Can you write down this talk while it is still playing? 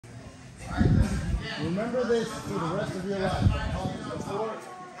Remember this for the rest of your life. Before,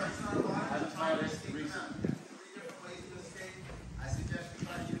 I've taught it recently.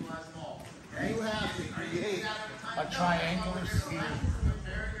 You have to create a triangular sphere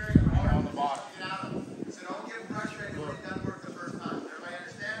on the bottom. Look.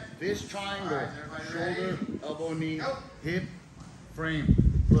 This triangle, shoulder, elbow, knee, hip,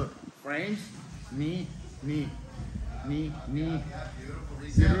 frame. Look, frames, knee, knee, knee, knee,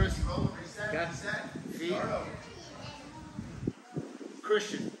 uterus, okay, feet.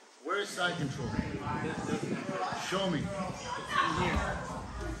 Christian, where's side control? Show me. Here.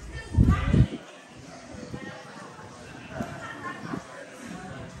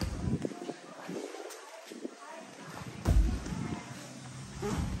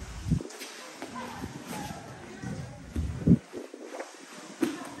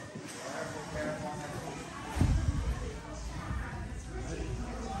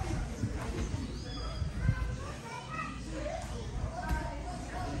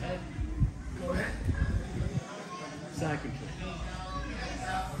 Side control.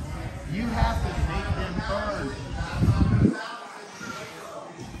 You have to make them earn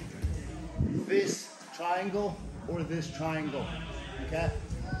this triangle or this triangle. Okay?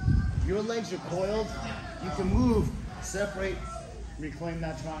 Your legs are coiled. You can move, separate, reclaim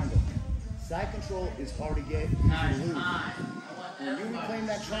that triangle. Side control is hard to get. You can lose. When you reclaim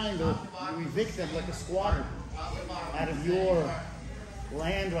that triangle, you evict them like a squatter out of your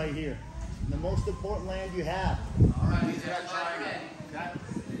land right here. The most important land you have. All right, is that triangle? Okay.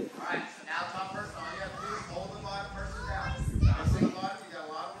 All right, now top person, all you have to do is hold the bottom person down. Now hold the bottom, you got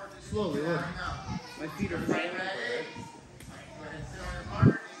a lot of work to do. Slowly, look. My feet are framing. Go ahead and sit on your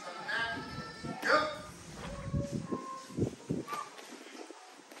partner, knees on the mat. Go!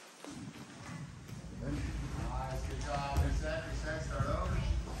 Nice, good job. Reset, start over.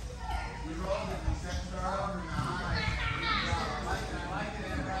 We roll it, reset, start over. Nice. Good job. I like it,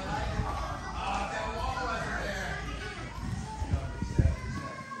 I like it.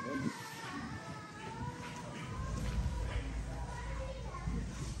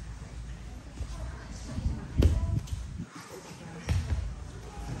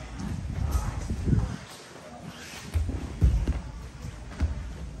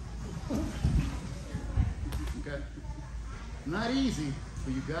 Not easy,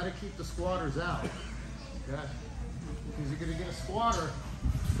 but you got to keep the squatters out. Okay? Because you're going to get a squatter.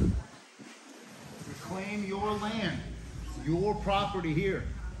 Reclaim your land, your property here.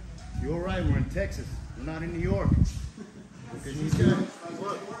 You're right, we're in Texas. We're not in New York. Because he's got,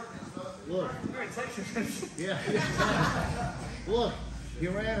 look. We're in Texas. Yeah. Look, he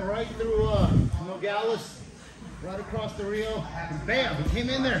ran right through Nogales, right across the Rio, and bam, he came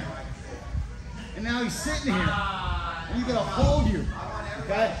in there. And now he's sitting here. And he's gonna hold you,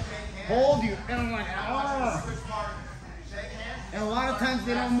 okay? Hold you, and I'm like, oh. And a lot of times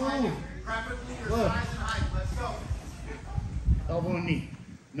they don't move. Look. Elbow and knee.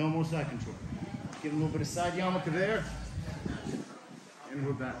 No more side control. Give a little bit of side yarmulke there. And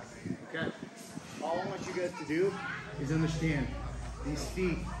we're back, okay? All I want you guys to do is understand these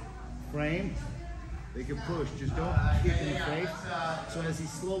feet frame. They can push, just don't kick in the face. So as he's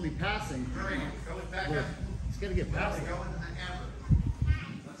slowly passing, look, he's got to get past it.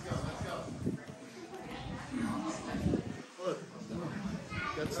 Let's go. Look,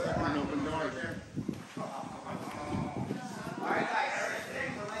 got stuck in an open guard. All right, guys,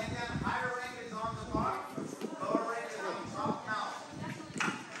 we're laying down. Higher rank is on the bottom. Lower rank is on the top now.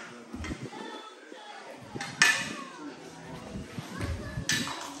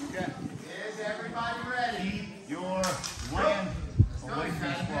 Okay. Is everybody ready? Keep your land away from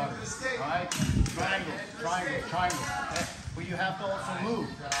the squatters. All right? Triangle. Okay? But you have to also move.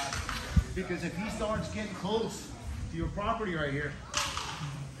 Because if he starts getting close to your property right here,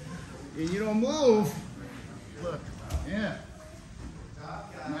 and you don't move, look, yeah,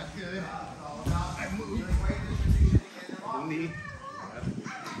 not good. I move. Full knee.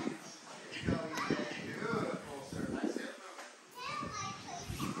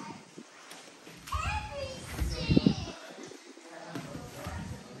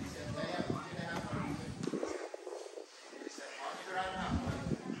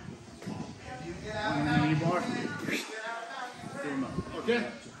 Okay?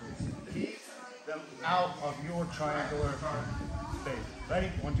 Keep them out of your triangular space. Ready?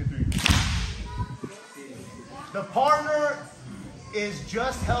 1, 2, 3. The partner is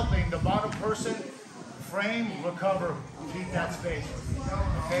just helping the bottom person frame, recover, keep that space.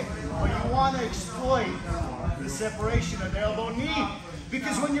 Okay? But you want to exploit the separation of the elbow and knee.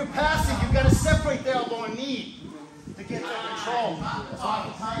 Because when you're passing, you've got to separate the elbow and knee to get that control. That's why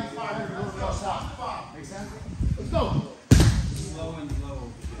the time is 5 to go south. go.